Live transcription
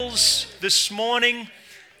Bibles this morning?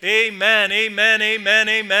 Amen, amen, amen,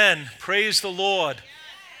 amen. Praise the Lord.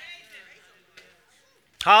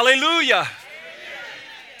 Hallelujah.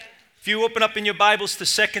 If you open up in your Bibles to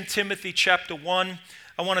 2 Timothy chapter 1,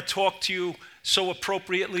 I want to talk to you so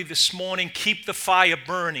appropriately this morning. Keep the fire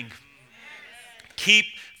burning. Keep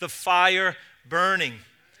the fire burning.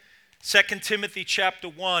 2 Timothy chapter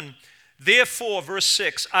 1. Therefore, verse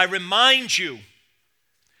 6, I remind you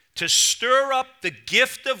to stir up the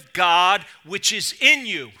gift of God which is in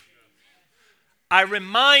you. I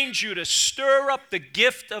remind you to stir up the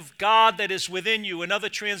gift of God that is within you. Another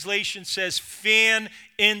translation says, fan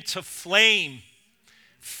into flame.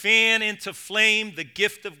 Fan into flame the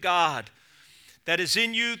gift of God that is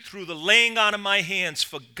in you through the laying on of my hands.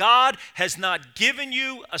 For God has not given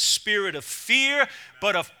you a spirit of fear,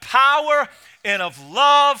 but of power and of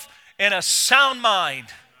love and a sound mind.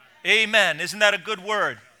 Amen. Isn't that a good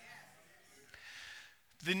word?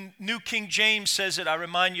 The New King James says it, I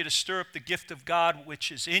remind you to stir up the gift of God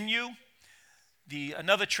which is in you.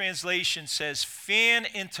 Another translation says, fan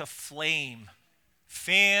into flame.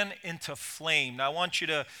 Fan into flame. Now, I want you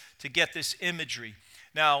to get this imagery.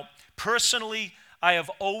 Now, personally, I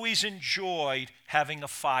have always enjoyed having a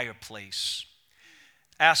fireplace.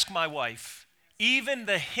 Ask my wife. Even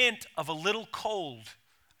the hint of a little cold,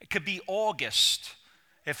 it could be August.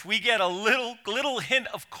 If we get a little hint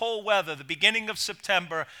of cold weather, the beginning of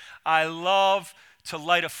September, I love to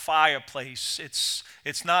light a fireplace.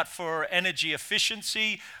 It's not for energy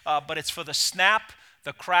efficiency, but it's for the snap,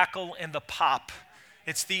 the crackle, and the pop.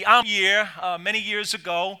 It's the year, many years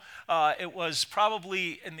ago, it was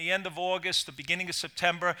probably in the end of August, the beginning of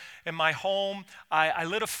September, in my home, I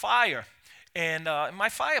lit a fire in my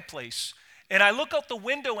fireplace. And I look out the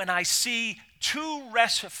window and I see two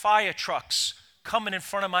fire trucks coming in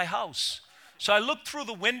front of my house. So I looked through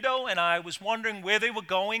the window and I was wondering where they were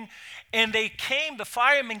going. And the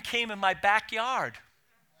firemen came in my backyard.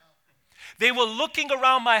 They were looking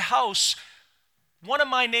around my house. One of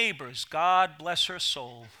my neighbors, God bless her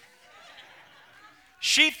soul,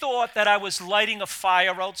 she thought that I was lighting a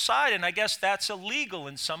fire outside, and I guess that's illegal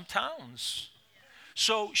in some towns.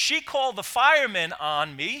 So she called the firemen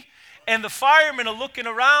on me. And the firemen are looking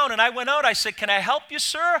around, and I went out. I said, can I help you,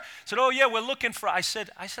 sir? I said, oh, yeah, we're looking for... I said,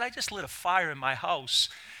 I just lit a fire in my house.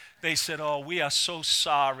 They said, oh, we are so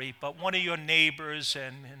sorry, but one of your neighbors,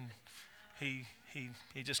 and he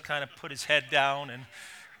just kind of put his head down and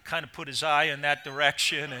kind of put his eye in that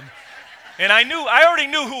direction. And I already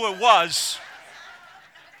knew who it was.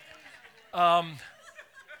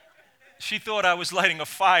 She thought I was lighting a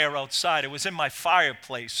fire outside. It was in my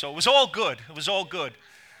fireplace, so it was all good. It was all good.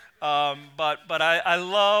 But I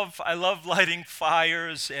love lighting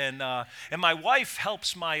fires, and my wife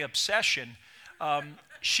helps my obsession.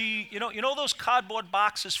 She, you know those cardboard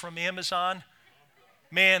boxes from Amazon?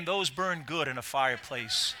 Man, those burn good in a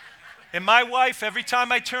fireplace. And my wife, every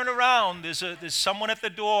time I turn around, there's someone at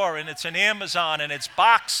the door, and it's an Amazon, and it's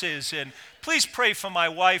boxes. And please pray for my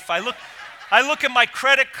wife. I look at my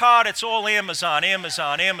credit card; it's all Amazon,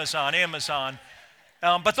 Amazon, Amazon, Amazon.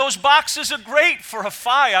 But those boxes are great for a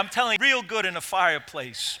fire. I'm telling you, real good in a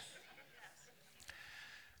fireplace.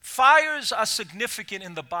 Fires are significant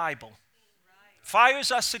in the Bible.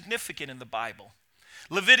 Fires are significant in the Bible.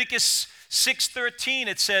 Leviticus 6:13,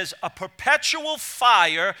 it says, a perpetual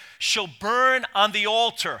fire shall burn on the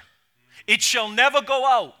altar. It shall never go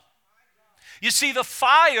out. You see, the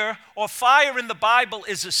fire in the Bible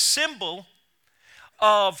is a symbol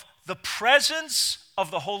of the presence of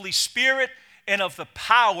the Holy Spirit and of the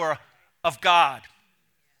power of God.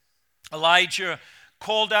 Elijah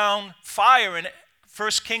called down fire in 1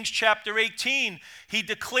 Kings chapter 18. He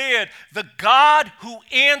declared, the God who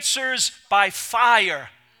answers by fire,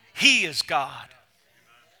 he is God.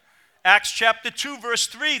 Acts chapter 2 verse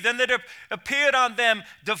 3, then there appeared on them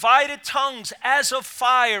divided tongues as of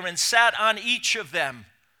fire and sat on each of them.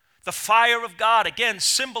 The fire of God, again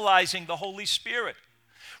symbolizing the Holy Spirit.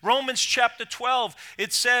 Romans chapter 12,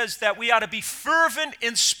 it says that we are to be fervent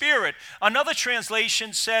in spirit. Another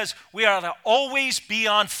translation says we are to always be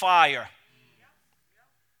on fire.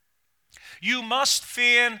 You must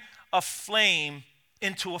fan a flame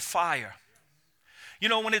into a fire. You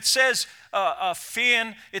know, when it says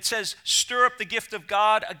fan, it says stir up the gift of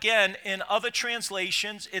God. Again, in other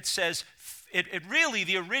translations, it says, it really,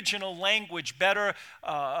 the original language better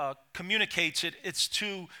communicates it. It's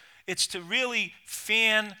to really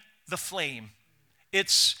fan the flame.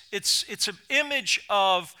 It's an image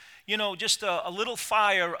of, just a little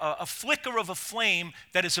fire, a flicker of a flame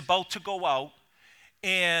that is about to go out.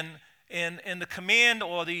 And And the command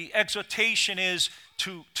or the exhortation is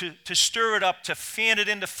to stir it up, to fan it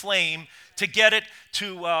into flame, to get it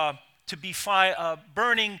to be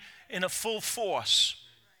burning in a full force.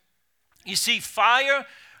 You see, fire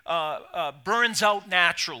burns out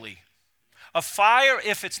naturally. A fire,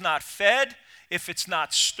 if it's not fed, if it's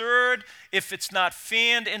not stirred, if it's not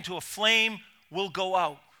fanned into a flame, will go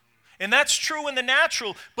out. And that's true in the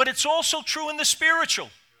natural, but it's also true in the spiritual.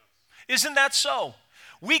 Isn't that so?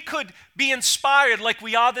 We could be inspired like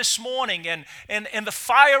we are this morning, and the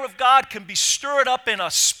fire of God can be stirred up in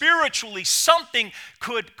us spiritually. Something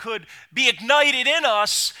could be ignited in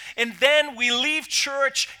us, and then we leave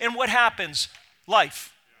church, and what happens?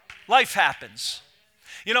 Life. Life happens.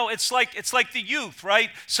 You know, it's like the youth,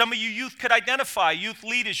 right? Some of you youth could identify, youth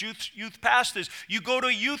leaders, youth pastors. You go to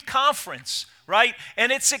a youth conference, right?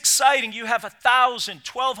 And it's exciting. You have 1,000,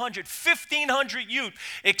 1,200, 1,500 youth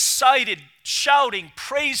excited, shouting,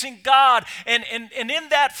 praising God. And in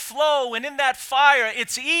that flow and in that fire,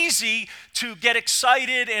 it's easy to get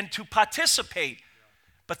excited and to participate.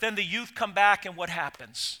 But then the youth come back, and what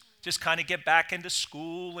happens? Just kind of get back into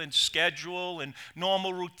school and schedule and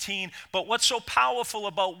normal routine. But what's so powerful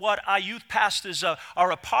about what our youth pastors are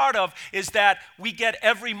a part of is that we get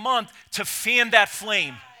every month to fan that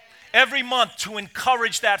flame. Every month to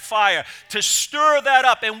encourage that fire, to stir that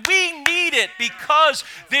up. And we need it because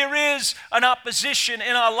there is an opposition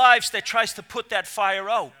in our lives that tries to put that fire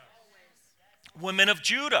out. Women of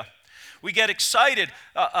Judah. We get excited,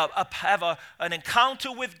 have an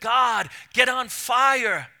encounter with God, get on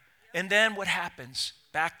fire. And then what happens?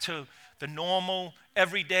 Back to the normal,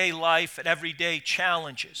 everyday life and everyday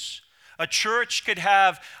challenges. A church could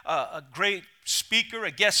have a great speaker,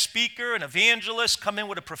 a guest speaker, an evangelist come in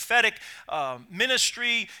with a prophetic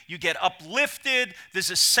ministry. You get uplifted. There's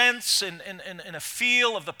a sense and a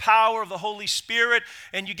feel of the power of the Holy Spirit.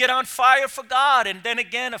 And you get on fire for God. And then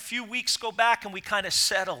again, a few weeks go back and we kind of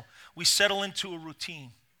settle. We settle into a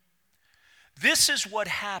routine. This is what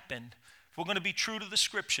happened. If we're going to be true to the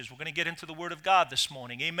scriptures, we're going to get into the Word of God this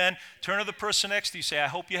morning. Amen. Turn to the person next to you. Say, I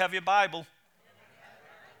hope you have your Bible.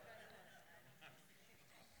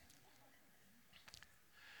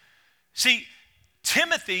 See,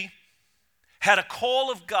 Timothy had a call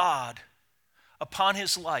of God upon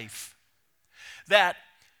his life that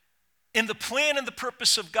in the plan and the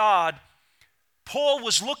purpose of God, Paul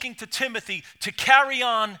was looking to Timothy to carry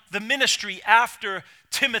on the ministry after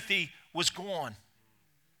Timothy was gone.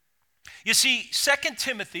 You see, 2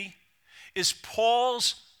 Timothy is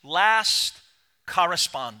Paul's last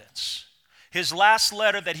correspondence, his last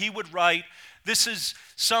letter that he would write. This is,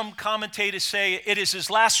 some commentators say, it is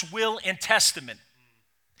his last will and testament.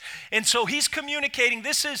 And so he's communicating,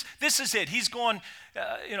 this is it. He's going,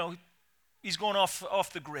 he's going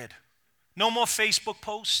off the grid. No more Facebook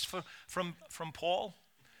posts from Paul.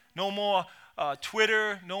 No more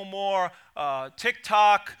Twitter, no more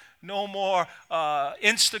TikTok, no more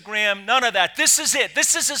Instagram, none of that. This is it.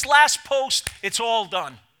 This is his last post. It's all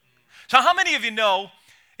done. So how many of you know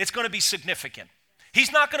it's going to be significant?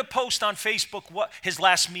 He's not going to post on Facebook what his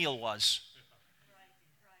last meal was.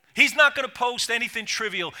 He's not going to post anything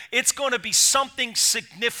trivial. It's going to be something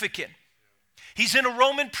significant. He's in a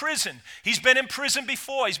Roman prison. He's been in prison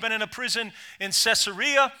before. He's been in a prison in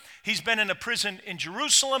Caesarea. He's been in a prison in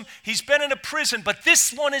Jerusalem. He's been in a prison, but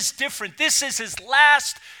this one is different. This is his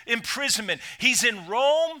last imprisonment. He's in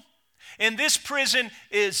Rome, and this prison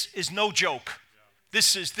is no joke.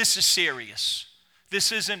 This is serious.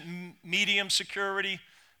 This isn't medium security,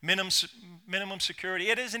 minimum security.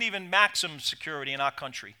 It isn't even maximum security in our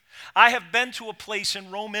country. I have been to a place in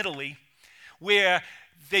Rome, Italy, where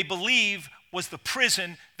they believe was the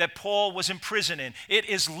prison that Paul was imprisoned in. It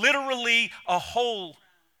is literally a hole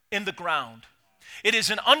in the ground. It is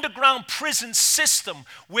an underground prison system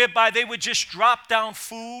whereby they would just drop down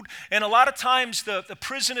food, and a lot of times the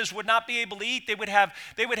prisoners would not be able to eat. They would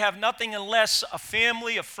have nothing unless a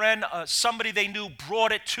family, a friend, somebody they knew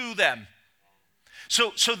brought it to them.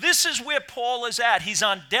 So this is where Paul is at. He's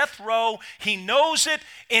on death row. He knows it,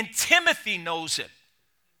 and Timothy knows it.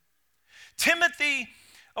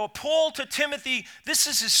 Paul to Timothy, this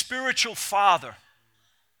is his spiritual father.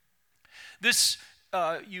 This,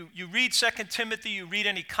 you read 2 Timothy, you read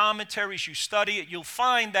any commentaries, you study it, you'll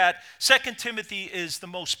find that 2 Timothy is the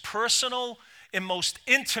most personal and most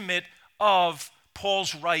intimate of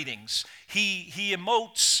Paul's writings. He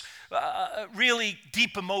emotes really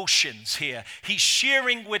deep emotions here. He's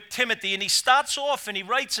sharing with Timothy, and he starts off and he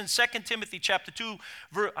writes in 2 Timothy chapter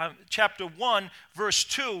 1, verse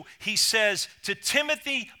 2, he says, to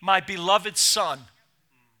Timothy, my beloved son.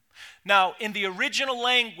 Now, in the original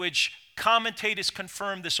language, commentators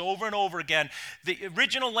confirm this over and over again. The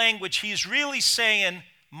original language, he's really saying,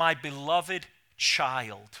 my beloved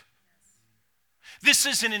child. This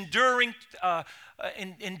is an endearing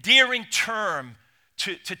term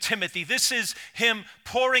to Timothy. This is him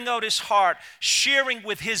pouring out his heart, sharing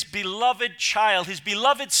with his beloved child, his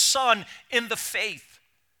beloved son in the faith,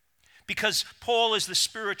 because Paul is the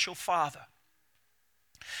spiritual father.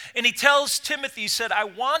 And he tells Timothy, he said, I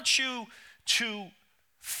want you to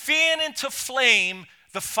fan into flame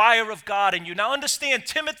the fire of God in you. Now understand,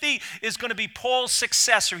 Timothy is going to be Paul's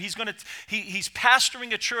successor. He's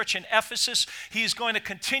pastoring a church in Ephesus. He's going to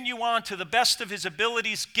continue on to the best of his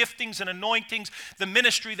abilities, giftings and anointings, the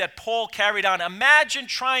ministry that Paul carried on. Imagine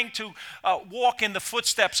trying to walk in the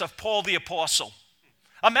footsteps of Paul the apostle.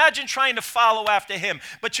 Imagine trying to follow after him.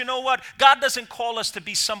 But you know what? God doesn't call us to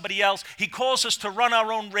be somebody else. He calls us to run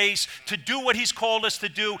our own race, to do what he's called us to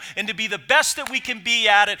do, and to be the best that we can be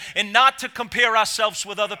at it, and not to compare ourselves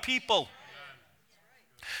with other people.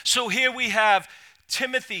 So here we have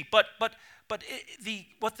Timothy, but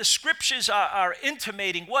what the scriptures are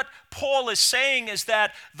intimating, what Paul is saying is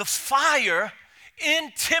that the fire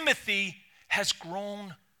in Timothy has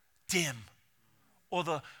grown dim, or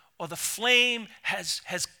the flame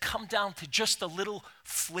has come down to just a little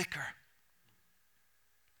flicker.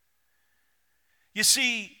 You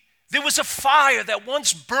see, there was a fire that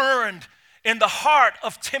once burned in the heart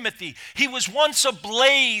of Timothy. He was once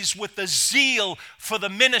ablaze with the zeal for the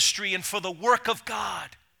ministry and for the work of God.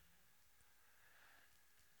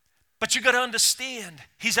 But you got to understand,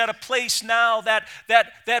 he's at a place now that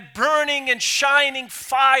burning and shining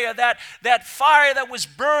fire, that fire that was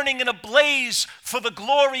burning in a blaze for the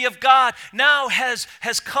glory of God, now has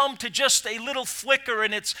come to just a little flicker,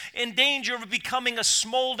 and it's in danger of becoming a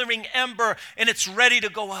smoldering ember, and it's ready to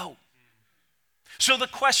go out. So the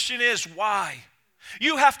question is, why?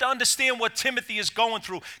 You have to understand what Timothy is going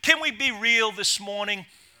through. Can we be real this morning?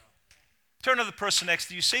 Turn to the person next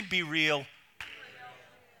to you, say, be real.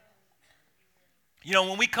 You know,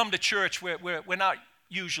 when we come to church, we're not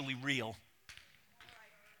usually real.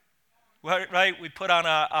 Right? We put on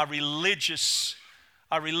our religiosity,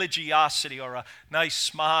 or a nice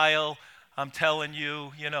smile. I'm telling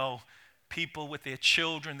you, people with their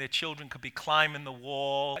children could be climbing the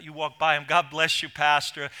wall. You walk by them, God bless you,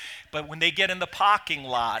 Pastor. But when they get in the parking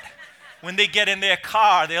lot, when they get in their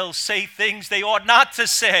car, they'll say things they ought not to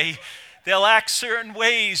say. They'll act certain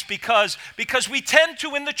ways because we tend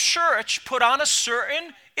to, in the church, put on a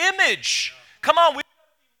certain image. Come on,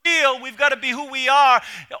 we've got to be who we are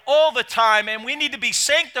all the time, and we need to be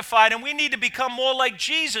sanctified, and we need to become more like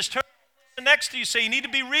Jesus. Turn to the next to you, say, you need to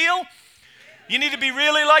be real? You need to be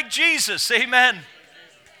really like Jesus. Amen.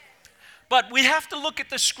 But we have to look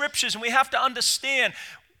at the scriptures, and we have to understand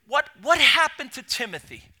what happened to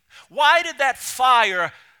Timothy. Why did that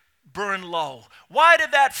fire burn low? Why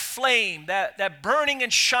did that flame, that burning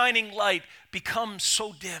and shining light, become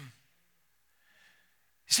so dim?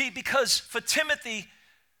 See, because for Timothy,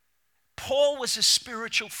 Paul was his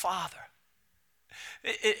spiritual father.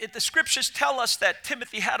 The scriptures tell us that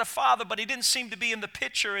Timothy had a father, but he didn't seem to be in the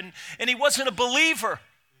picture, and he wasn't a believer.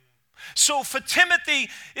 So for Timothy,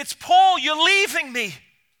 it's, Paul, you're leaving me.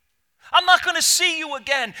 I'm not going to see you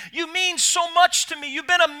again. You mean so much to me. You've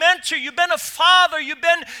been a mentor. You've been a father. You've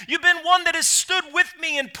been one that has stood with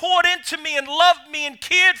me and poured into me and loved me and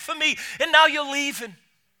cared for me, and now you're leaving.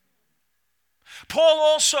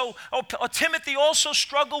 Timothy also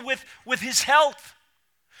struggled with his health.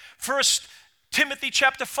 1 Timothy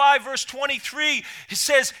chapter 5, verse 23, it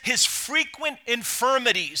says his frequent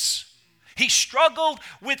infirmities. He struggled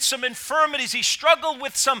with some infirmities. He struggled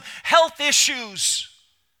with some health issues.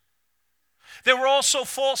 There were also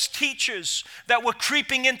false teachers that were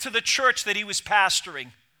creeping into the church that he was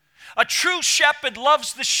pastoring. A true shepherd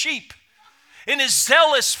loves the sheep and is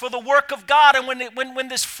zealous for the work of God. And when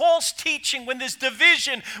there's false teaching, when there's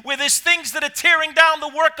division, when there's things that are tearing down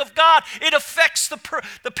the work of God, it affects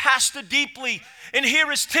the pastor deeply. And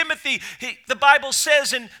here is Timothy. The Bible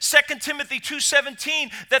says in 2 Timothy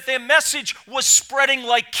 2:17 that their message was spreading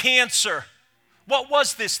like cancer. What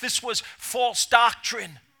was this? This was false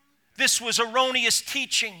doctrine. This was erroneous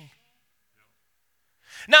teaching.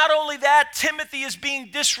 Not only that, Timothy is being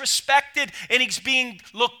disrespected and he's being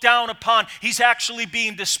looked down upon. He's actually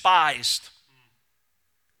being despised.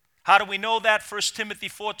 How do we know that? 1 Timothy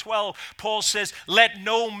 4:12, Paul says, let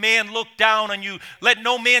no man look down on you. Let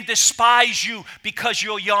no man despise you because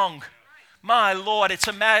you're young. My Lord,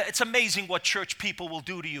 it's amazing what church people will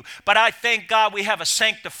do to you. But I thank God we have a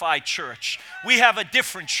sanctified church. We have a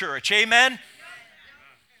different church. Amen?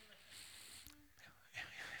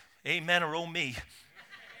 Amen or oh me.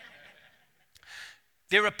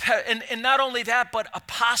 And not only that, but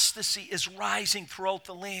apostasy is rising throughout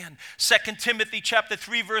the land. 2 Timothy chapter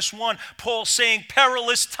 3, verse 1, Paul saying,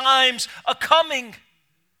 perilous times are coming.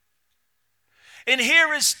 And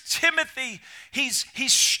here is Timothy. He's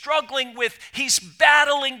struggling with, he's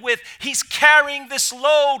battling with, he's carrying this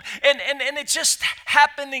load, and it's just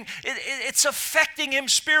happening. It's affecting him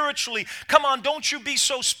spiritually. Come on, don't you be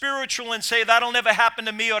so spiritual and say, that'll never happen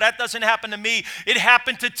to me, or that doesn't happen to me. It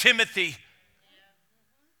happened to Timothy.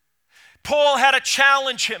 Paul had to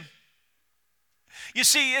challenge him. You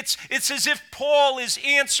see, it's as if Paul is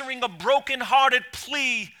answering a broken-hearted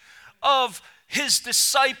plea of his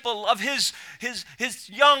disciple, of his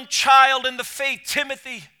young child in the faith,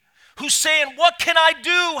 Timothy, who's saying, what can I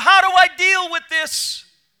do? How do I deal with this?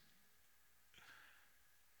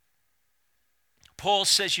 Paul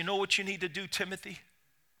says, you know what you need to do, Timothy?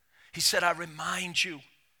 He said, I remind you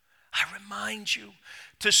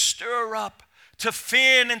to stir up, to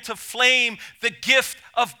fan and to flame the gift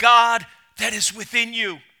of God that is within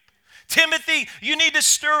you. Timothy, you need to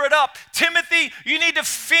stir it up. Timothy, you need to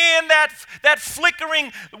fan that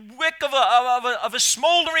flickering wick of a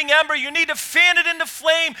smoldering ember. You need to fan it into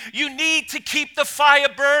flame. You need to keep the fire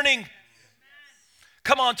burning.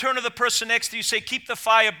 Come on, turn to the person next to you. Say, keep the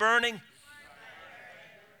fire burning.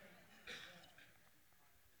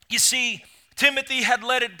 You see, Timothy had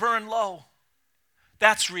let it burn low.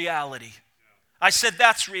 That's reality. I said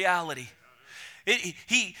that's reality.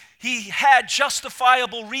 He had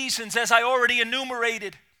justifiable reasons, as I already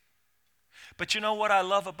enumerated. But you know what I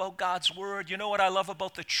love about God's word? You know what I love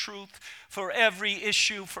about the truth? For every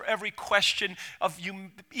issue, for every question of you,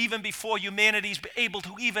 even before humanity's able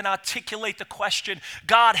to even articulate the question,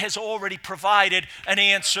 God has already provided an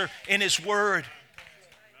answer in his word.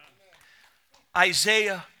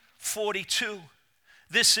 Isaiah 42.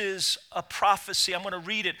 This is a prophecy. I'm going to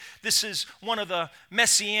read it. This is one of the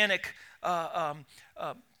messianic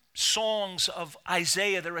songs of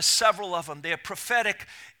Isaiah. There are several of them. They're prophetic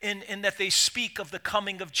in that they speak of the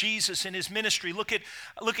coming of Jesus in his ministry. Look at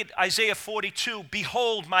Isaiah 42.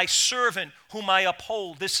 Behold, my servant whom I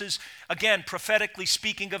uphold. This is, again, prophetically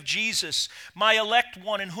speaking of Jesus. My elect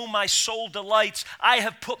one in whom my soul delights. I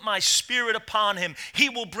have put my spirit upon him. He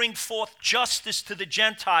will bring forth justice to the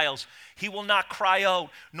Gentiles. He will not cry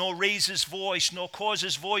out, nor raise his voice, nor cause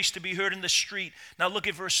his voice to be heard in the street. Now look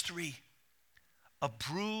at verse 3. A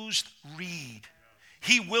bruised reed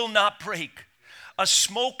he will not break. A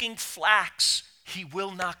smoking flax he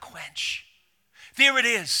will not quench. There it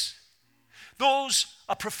is. Those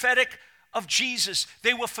are prophetic of Jesus.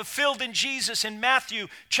 They were fulfilled in Jesus in Matthew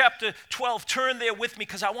chapter 12. Turn there with me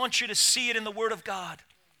because I want you to see it in the Word of God.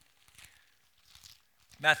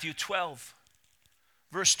 Matthew 12,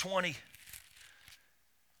 verse 20.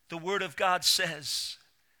 The Word of God says,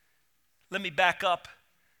 let me back up.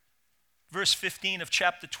 Verse 15 of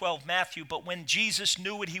chapter 12, Matthew. But when Jesus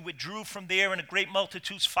knew it, he withdrew from there, and a great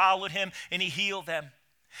multitudes followed him, and he healed them.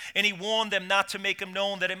 And he warned them not to make him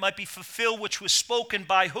known, that it might be fulfilled which was spoken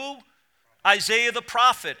by who? Isaiah the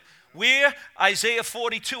prophet. Where? Isaiah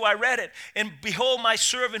 42, I read it. And behold, my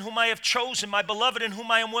servant whom I have chosen, my beloved in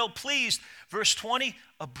whom I am well pleased. Verse 20,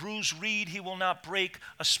 a bruised reed he will not break,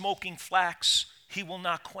 a smoking flax he will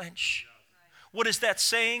not quench. What is that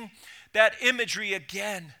saying? That imagery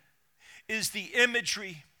again is the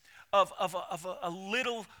imagery of a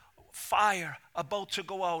little fire about to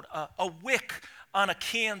go out, a wick on a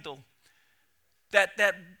candle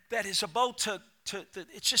that is about to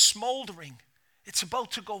it's just smoldering. It's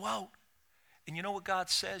about to go out. And you know what God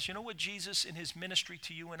says? You know what Jesus in his ministry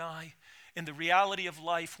to you and I, in the reality of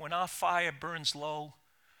life, when our fire burns low,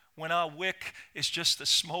 when our wick is just a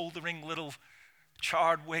smoldering little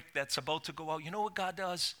charred wick that's about to go out, you know what God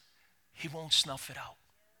does? He won't snuff it out.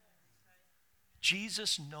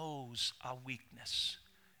 Jesus knows our weakness.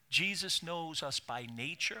 Jesus knows us by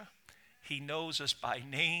nature. He knows us by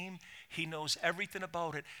name. He knows everything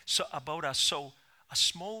about it, about us. So a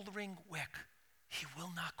smoldering wick, he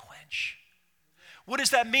will not quench. What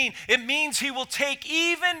does that mean? It means he will take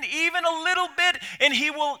even a little bit and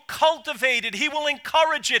he will cultivate it. He will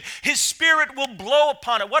encourage it. His spirit will blow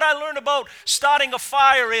upon it. What I learned about starting a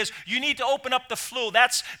fire is you need to open up the flue.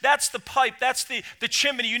 That's the pipe. That's the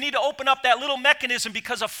chimney. You need to open up that little mechanism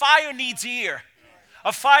because a fire needs air.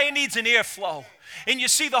 A fire needs an airflow. And you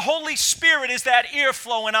see, the Holy Spirit is that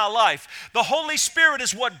airflow in our life. The Holy Spirit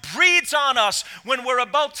is what breathes on us when we're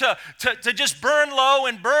about to just burn low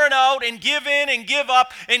and burn out and give in and give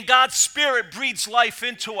up. And God's Spirit breathes life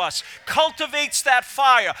into us, cultivates that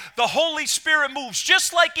fire. The Holy Spirit moves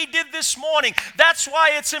just like He did this morning. That's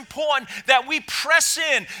why it's important that we press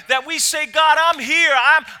in, that we say, God, I'm here.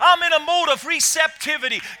 I'm in a mode of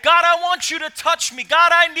receptivity. God, I want you to touch me.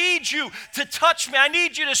 God, I need you to touch me. I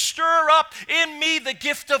need you to stir up in me the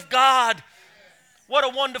gift of God. What a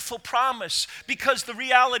wonderful promise, because the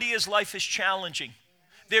reality is life is challenging.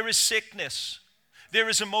 There is sickness. There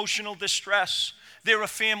is emotional distress. There are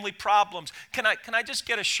family problems. Can I just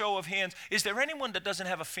get a show of hands? Is there anyone that doesn't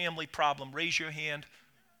have a family problem? Raise your hand.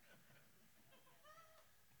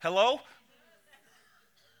 Hello?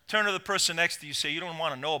 Turn to the person next to you, say, you don't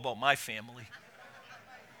want to know about my family.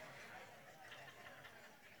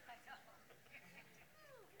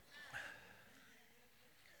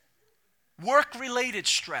 Work-related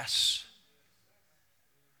stress,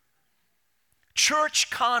 church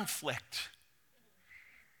conflict.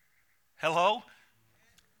 Hello?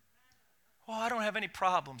 Oh, I don't have any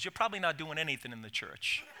problems. You're probably not doing anything in the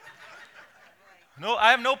church. No, I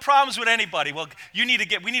have no problems with anybody. Well, we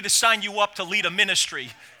need to sign you up to lead a ministry.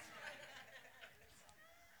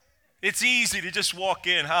 It's easy to just walk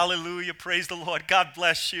in, hallelujah, praise the Lord, God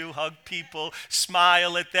bless you, hug people,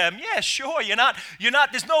 smile at them. Yeah, sure,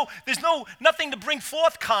 there's nothing to bring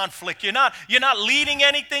forth conflict. You're not leading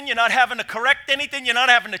anything, you're not having to correct anything, you're not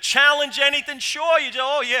having to challenge anything. Sure, you just,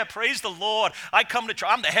 oh yeah, praise the Lord. I come to church,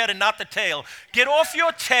 I'm the head and not the tail. Get off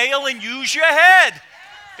your tail and use your head.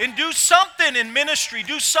 And do something in ministry,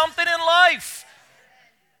 do something in life.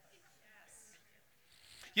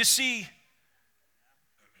 You see,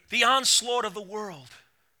 the onslaught of the world,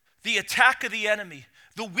 the attack of the enemy,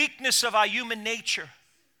 the weakness of our human nature,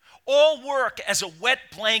 all work as a wet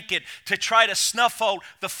blanket to try to snuff out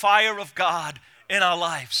the fire of God in our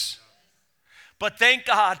lives. But thank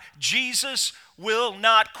God, Jesus will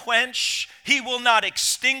not quench, He will not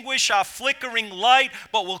extinguish our flickering light,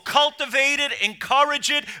 but will cultivate it, encourage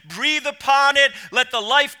it, breathe upon it, let the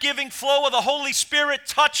life-giving flow of the Holy Spirit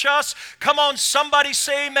touch us. Come on, somebody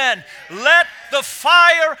say amen. Let the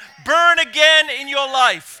fire burn again in your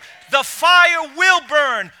life. The fire will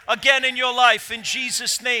burn again in your life in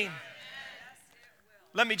Jesus' name.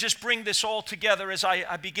 Let me just bring this all together as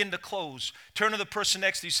I begin to close. Turn to the person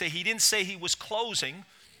next to you, say, He didn't say He was closing.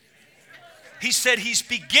 He said He's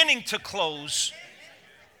beginning to close.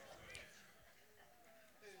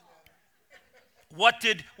 What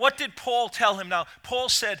did Paul tell him now? Paul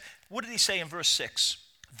said, what did he say in verse 6?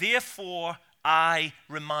 Therefore, I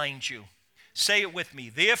remind you. Say it with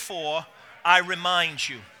me. Therefore, I remind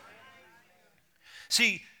you.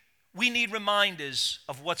 See, we need reminders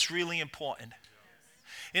of what's really important.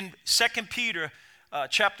 In 2 Peter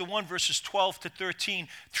chapter 1, verses 12 to 13,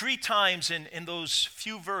 3 times in those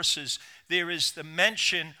few verses, there is the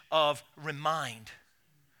mention of remind.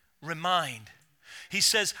 Remind. He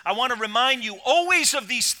says, I want to remind you always of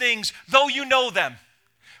these things, though you know them.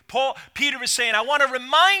 Peter is saying, I want to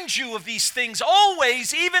remind you of these things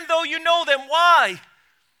always, even though you know them. Why?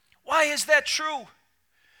 Why is that true?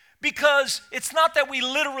 Because it's not that we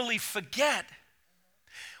literally forget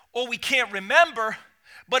or we can't remember,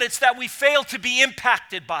 but it's that we fail to be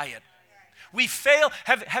impacted by it. We fail.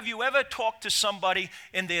 Have you ever talked to somebody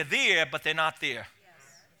and they're there, but they're not there?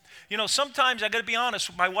 You know, sometimes I got to be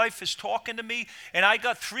honest, my wife is talking to me and I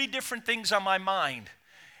got 3 different things on my mind.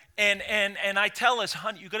 And I tell her,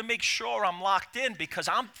 honey, you got to make sure I'm locked in because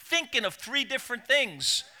I'm thinking of 3 different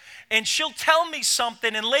things. And she'll tell me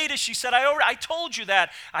something and later she said, I told you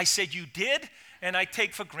that. I said, you did? And I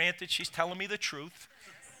take for granted she's telling me the truth.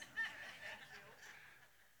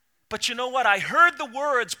 But you know what? I heard the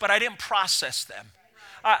words, but I didn't process them.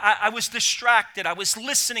 I was distracted. I was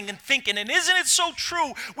listening and thinking. And isn't it so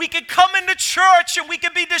true? We could come into church and we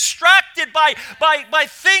could be distracted by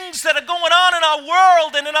things that are going on in our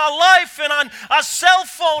world and in our life and on our cell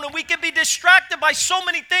phone. And we could be distracted by so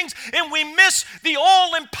many things and we miss the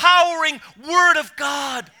all-empowering Word of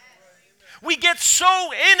God. We get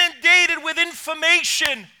so inundated with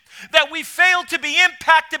information that we fail to be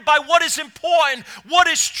impacted by what is important, what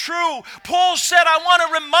is true. Paul said, I want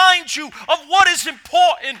to remind you of what is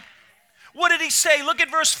important. What did he say? Look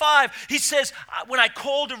at verse 5. He says, when I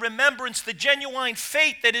call to remembrance the genuine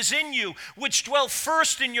faith that is in you, which dwelt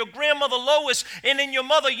first in your grandmother Lois and in your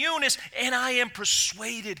mother Eunice, and I am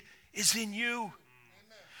persuaded is in you.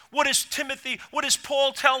 What is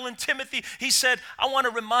Paul telling Timothy? He said, I want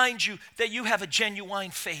to remind you that you have a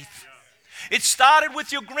genuine faith. It started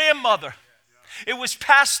with your grandmother. It was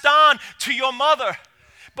passed on to your mother,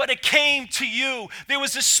 but it came to you. There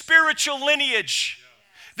was a spiritual lineage.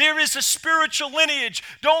 There is a spiritual lineage.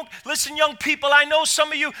 Don't listen, young people. I know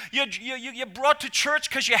some of you're brought to church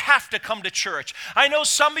because you have to come to church. I know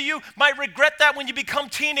some of you might regret that when you become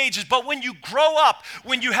teenagers, but when you grow up,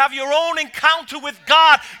 when you have your own encounter with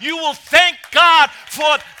God, you will thank God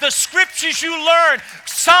for the scriptures you learn.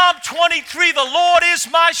 Psalm 23, the Lord is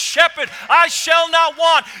my shepherd, I shall not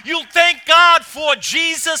want. You'll thank God for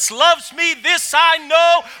Jesus loves me, this I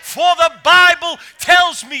know, for the Bible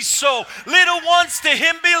tells me so. Little ones to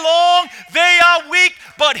him belong, they are weak,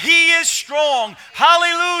 but he is strong.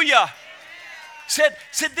 Hallelujah. Said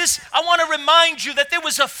this, I want to remind you that there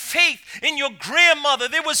was a faith in your grandmother,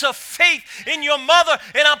 there was a faith in your mother,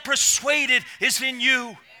 and I'm persuaded is in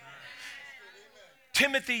you.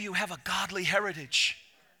 Timothy, you have a godly heritage.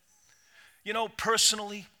 You know,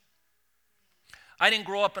 personally, I didn't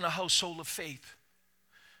grow up in a household of faith,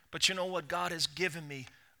 but you know what? God has given me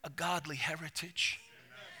a godly heritage.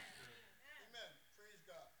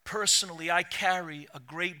 Personally, I carry a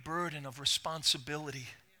great burden of responsibility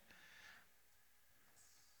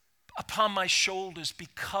upon my shoulders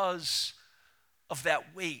because of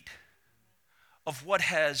that weight of what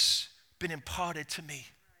has been imparted to me,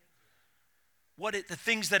 the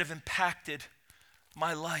things that have impacted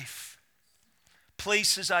my life,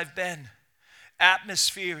 places I've been,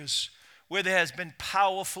 atmospheres where there has been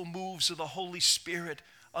powerful moves of the Holy Spirit,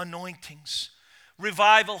 anointings,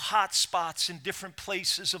 revival hotspots in different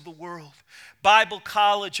places of the world, Bible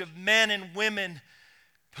college of men and women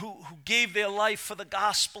who gave their life for the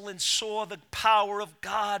gospel and saw the power of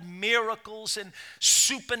God, miracles and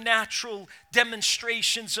supernatural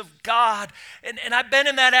demonstrations of God. And I've been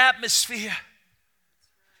in that atmosphere.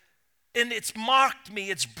 And it's marked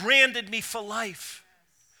me, it's branded me for life.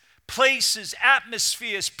 Places,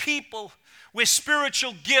 atmospheres, people where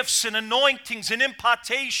spiritual gifts and anointings and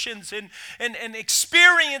impartations and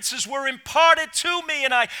experiences were imparted to me,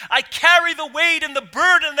 and I carry the weight and the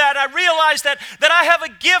burden that I realize that I have a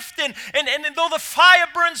gift, and though the fire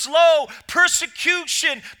burns low,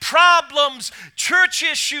 persecution, problems, church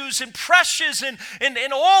issues and pressures and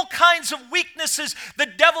all kinds of weaknesses the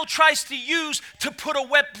devil tries to use to put a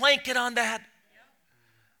wet blanket on that.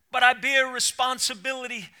 But I bear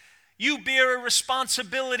responsibility. You bear a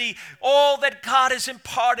responsibility, all that God has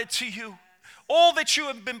imparted to you, all that you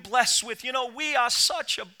have been blessed with. You know, we are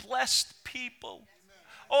such a blessed people.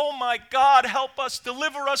 Oh my God, help us,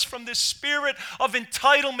 deliver us from this spirit of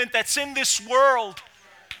entitlement that's in this world.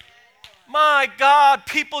 My God,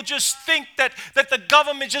 people just think that the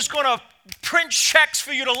government is just going to print checks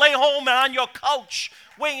for you to lay home and on your couch.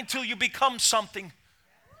 Wait until you become something.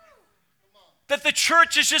 That the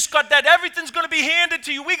church has just got that everything's going to be handed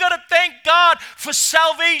to you. We got to thank God for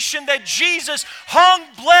salvation, that Jesus hung,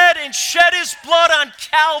 bled, and shed his blood on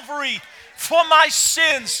Calvary for my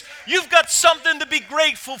sins. You've got something to be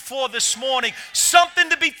grateful for this morning, something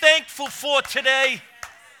to be thankful for today,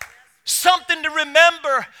 something to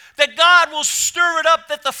remember that God will stir it up,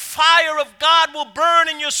 that the fire of God will burn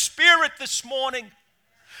in your spirit this morning.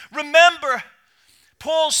 Remember,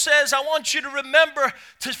 Paul says, I want you to remember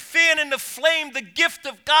to fan in the flame the gift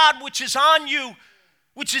of God which is on you,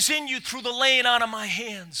 which is in you through the laying on of my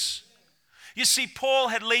hands. You see, Paul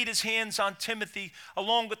had laid his hands on Timothy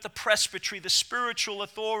along with the presbytery, the spiritual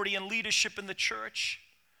authority and leadership in the church.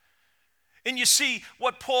 And you see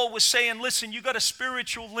what Paul was saying, listen, you got a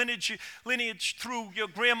spiritual lineage through your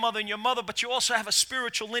grandmother and your mother, but you also have a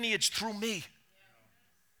spiritual lineage through me.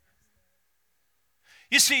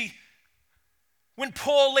 You see, when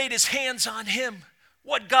Paul laid his hands on him,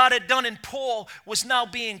 what God had done in Paul was now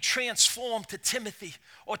being transformed to Timothy,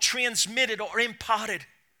 or transmitted or imparted.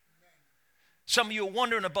 Some of you are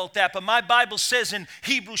wondering about that, but my Bible says in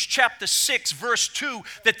Hebrews chapter 6, verse 2,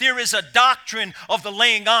 that there is a doctrine of the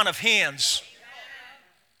laying on of hands.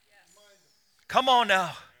 Come on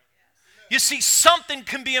now. You see, something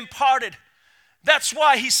can be imparted. That's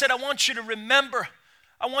why he said, I want you to remember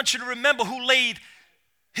who laid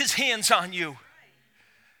his hands on you.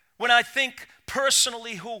 When I think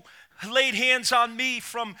personally who laid hands on me,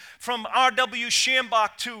 from R.W.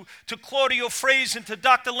 Shambach to Claudio Frazen to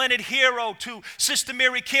Dr. Leonard Hero to Sister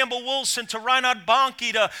Mary Campbell Wilson to Reinhard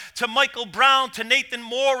Bonnke to Michael Brown to Nathan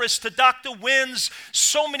Morris to Dr. Wins,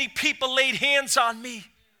 so many people laid hands on me.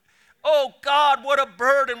 Oh God, what a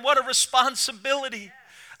burden, what a responsibility.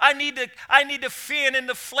 I need to fan in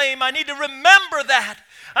the flame. I need to remember that.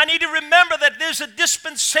 I need to remember that there's a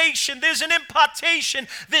dispensation, there's an impartation,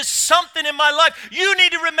 there's something in my life. You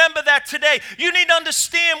need to remember that today. You need to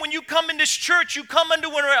understand when you come in this church, you come into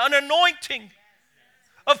an anointing.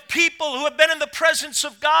 of people who have been in the presence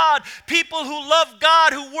of God, people who love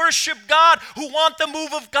God, who worship God, who want the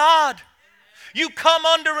move of God. You come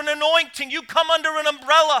under an anointing. You come under an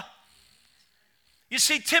umbrella. You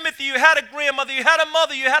see, Timothy, you had a grandmother, you had a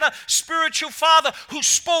mother, you had a spiritual father who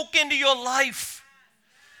spoke into your life.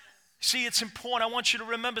 See, it's important. I want you to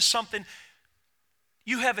remember something.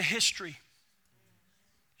 You have a history.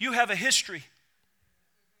 You have a history.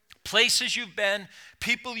 Places you've been,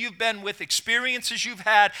 people you've been with, experiences you've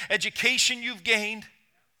had, education you've gained.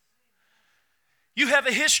 You have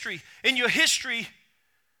a history. In your history,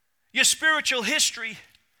 your spiritual history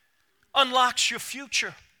unlocks your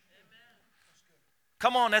future.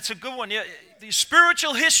 Come on, that's a good one. Yeah, the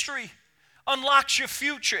spiritual history unlocks your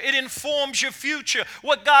future. It informs your future.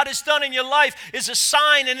 What God has done in your life is a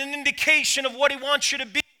sign and an indication of what He wants you to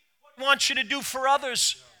be, what He wants you to do for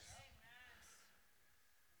others.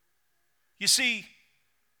 You see,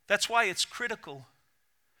 that's why it's critical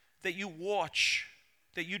that you watch,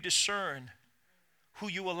 that you discern who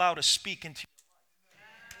you allow to speak into you.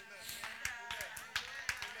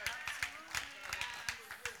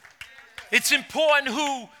 It's important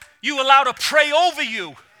who you allow to pray over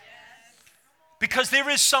you, because there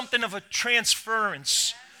is something of a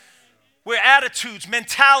transference where attitudes,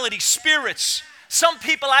 mentality, spirits, some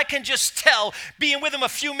people I can just tell, being with them a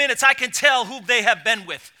few minutes, I can tell who they have been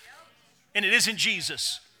with, and it isn't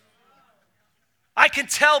Jesus. I can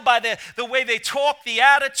tell by the way they talk, the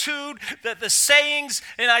attitude, the sayings,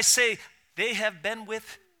 and I say, they have been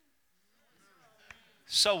with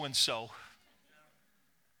so-and-so.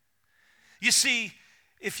 You see,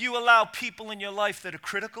 if you allow people in your life that are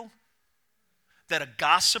critical, that are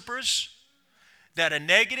gossipers, that are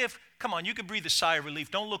negative, come on, you can breathe a sigh of relief.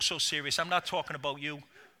 Don't look so serious. I'm not talking about you.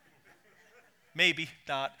 Maybe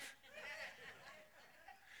not.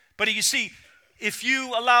 But you see, if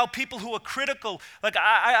you allow people who are critical, like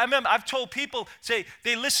I remember I've told people, say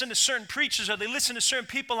they listen to certain preachers or they listen to certain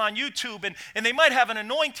people on YouTube, and they might have an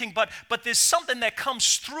anointing, but there's something that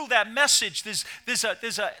comes through that message. There's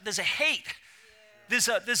a hate. There's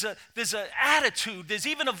a attitude. There's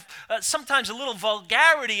even sometimes a little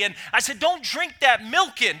vulgarity. And I said, don't drink that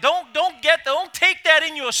milk in. Don't take that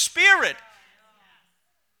in your spirit.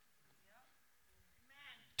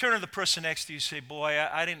 Turn to the person next to you and say, boy,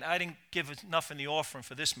 I didn't give enough in the offering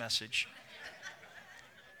for this message.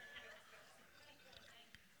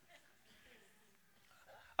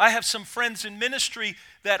 I have some friends in ministry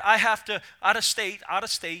that I have to, out of state,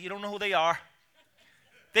 you don't know who they are.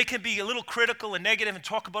 They can be a little critical and negative and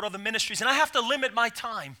talk about other ministries, and I have to limit my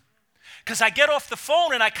time. Because I get off the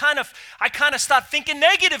phone and I kind of start thinking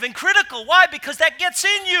negative and critical. Why? Because that gets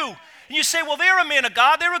in you. And you say, well, they're a man of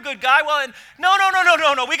God, they're a good guy. Well, no.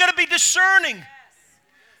 We got to be discerning.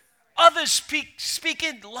 Others speak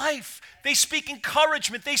in life. They speak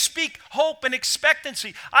encouragement. They speak hope and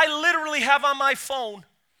expectancy. I literally have on my phone,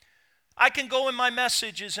 I can go in my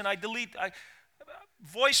messages and I delete.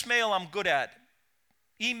 Voicemail I'm good at.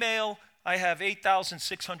 Email, I have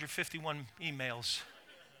 8,651 emails.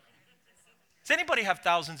 Does anybody have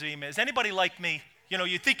thousands of emails? Anybody like me? You know,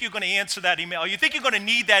 you think you're going to answer that email, or you think you're going to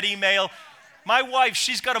need that email. My wife,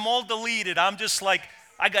 she's got them all deleted. I'm just like,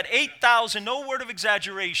 I got 8,000, no word of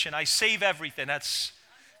exaggeration. I save everything. That's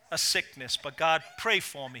a sickness, but God, pray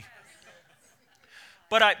for me.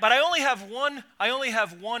 But I only have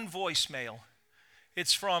one voicemail.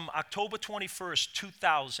 It's from October 21st,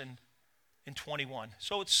 2021.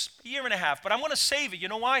 So it's a year and a half, but I'm going to save it. You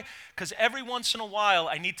know why? Because every once in a while,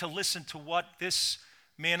 I need to listen to what this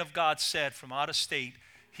man of God said from out of state.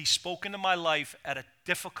 He spoke into my life at a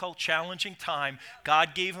difficult, challenging time.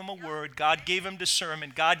 God gave him a word. God gave him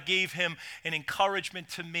discernment. God gave him an encouragement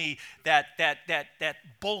to me that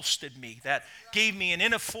bolstered me, that gave me an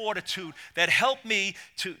inner fortitude, that helped me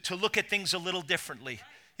to look at things a little differently.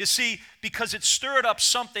 You see, because it stirred up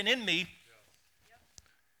something in me.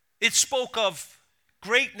 It spoke of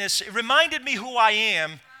greatness. It reminded me who I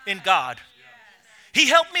am in God. He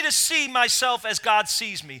helped me to see myself as God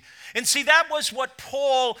sees me. And see, that was what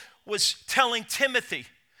Paul was telling Timothy.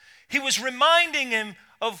 He was reminding him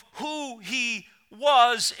of who he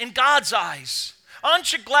was in God's eyes.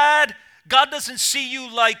 Aren't you glad God doesn't see you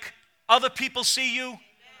like other people see you?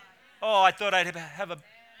 Oh, I thought I'd have a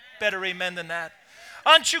better amen than that.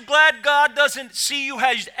 Aren't you glad God doesn't see you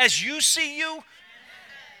as you see you?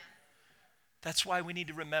 That's why we need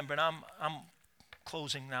to remember, and I'm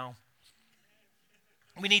closing now.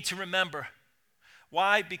 We need to remember.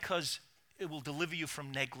 Why? Because it will deliver you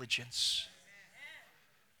from negligence.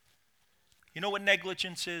 You know what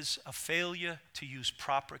negligence is? A failure to use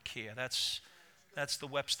proper care. That's the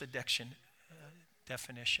Webster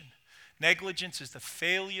definition. Negligence is the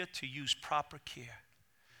failure to use proper care.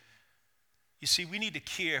 You see, we need to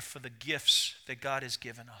care for the gifts that God has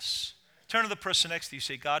given us. Turn to the person next to you,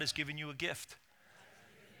 say, God has given you a gift.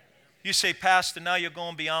 You say, Pastor, now you're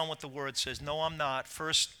going beyond what the word says. No, I'm not.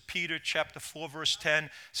 1 Peter chapter 4, verse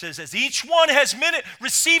 10 says, as each one has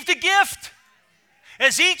received a gift,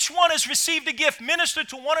 as each one has received a gift, minister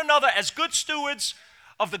to one another as good stewards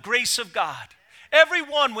of the grace of God.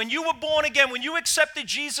 Everyone, when you were born again, when you accepted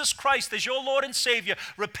Jesus Christ as your Lord and Savior,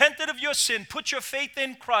 repented of your sin, put your faith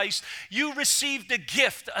in Christ, you received a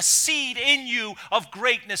gift, a seed in you of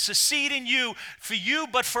greatness, a seed in you for you,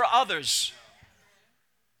 but for others.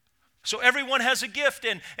 So everyone has a gift,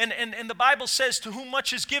 and the Bible says, to whom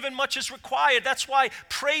much is given, much is required. That's why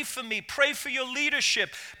pray for me, pray for your leadership,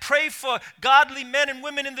 pray for godly men and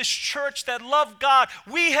women in this church that love God.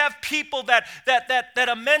 We have people that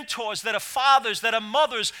are mentors, that are fathers, that are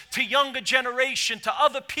mothers to younger generation, to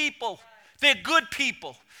other people. They're good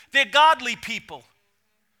people. They're godly people.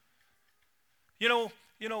 You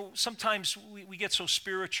know, sometimes we get so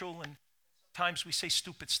spiritual, and sometimes we say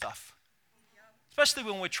stupid stuff. Especially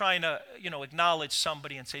when we're trying to, acknowledge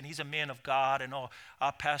somebody and saying he's a man of God and,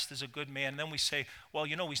 our pastor's a good man. And then we say, well,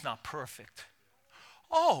 he's not perfect.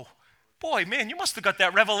 Oh, boy, man, you must have got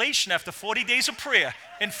that revelation after 40 days of prayer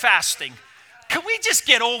and fasting. Can we just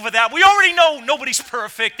get over that? We already know nobody's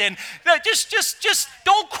perfect. And just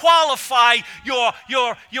don't qualify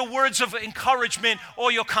your words of encouragement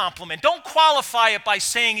or your compliment. Don't qualify it by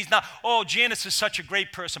saying he's not, oh, Janice is such a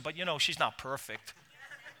great person, but, she's not perfect.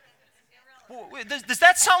 Does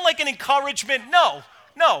that sound like an encouragement?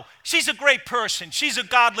 No. She's a great person. She's a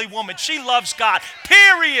godly woman. She loves God.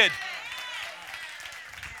 Period.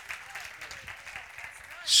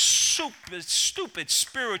 Stupid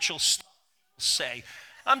spiritual stuff to say.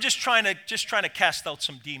 I'm just trying to cast out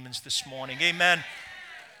some demons this morning. Amen.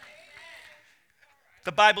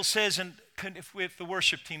 The Bible says, and if with the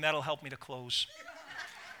worship team, that'll help me to close.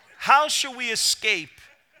 How shall we escape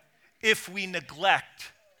if we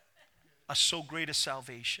neglect so great a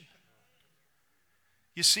salvation?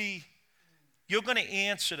 You see, you're going to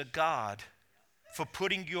answer to God for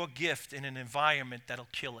putting your gift in an environment that'll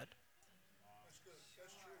kill it. That's good.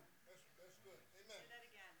 That's true. That's good.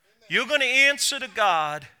 Amen. You're going to answer to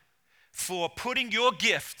God for putting your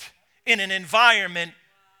gift in an environment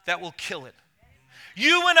that will kill it.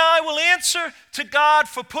 You and I will answer to God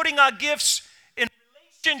for putting our gifts in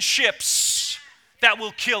relationships that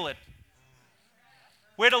will kill it.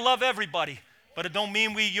 We're to love everybody, but it don't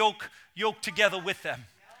mean we yoke together with them.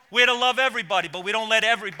 We're to love everybody, but we don't let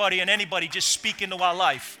everybody and anybody just speak into our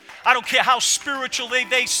life. I don't care how spiritual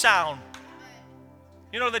they sound.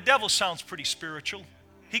 The devil sounds pretty spiritual.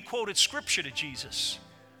 He quoted scripture to Jesus.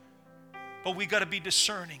 But we got to be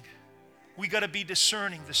discerning. We got to be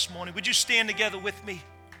discerning this morning. Would you stand together with me?